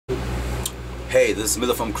Hey, this is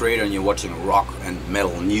Miller from Creator and you're watching Rock and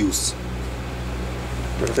Metal News.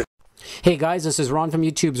 Hey guys, this is Ron from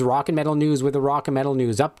YouTube's Rock and Metal News with a Rock and Metal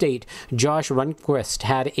News update. Josh Rundquist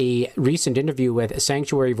had a recent interview with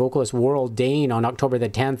Sanctuary vocalist Warrel Dane on October the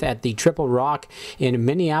 10th at the Triple Rock in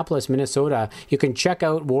Minneapolis, Minnesota. You can check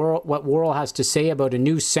out what Warrel has to say about a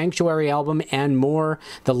new Sanctuary album and more.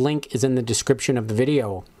 The link is in the description of the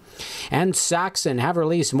video. And Saxon have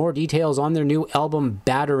released more details on their new album,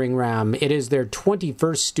 Battering Ram. It is their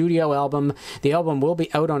 21st studio album. The album will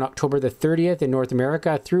be out on October the 30th in North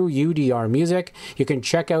America through UDR Music. You can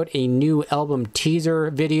check out a new album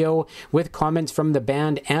teaser video with comments from the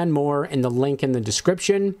band and more in the link in the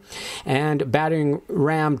description. And Battering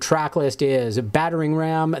Ram tracklist is Battering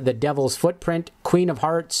Ram, The Devil's Footprint, Queen of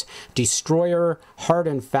Hearts, Destroyer, Hard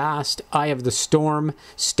and Fast, Eye of the Storm,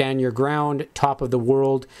 Stand Your Ground, Top of the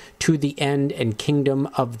World, To the End, and Kingdom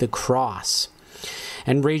of the Cross.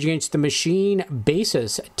 And Rage Against the Machine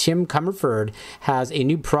bassist Tim Commerford has a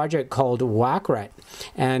new project called Wakrat,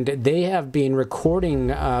 and they have been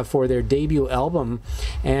recording for their debut album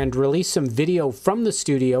and released some video from the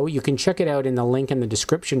studio. You can check it out in the link in the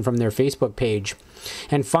description from their Facebook page.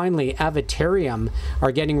 And finally, Avatarium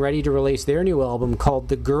are getting ready to release their new album called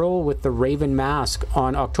The Girl with the Raven Mask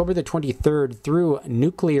on October the 23rd through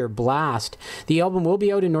Nuclear Blast. The album will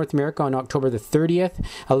be out in North America on October the 30th.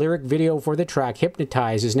 A lyric video for the track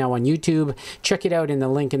Hypnotize is now on YouTube. Check it out in the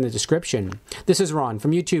link in the description. This is Ron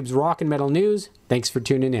from YouTube's Rock and Metal News. Thanks for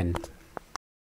tuning in.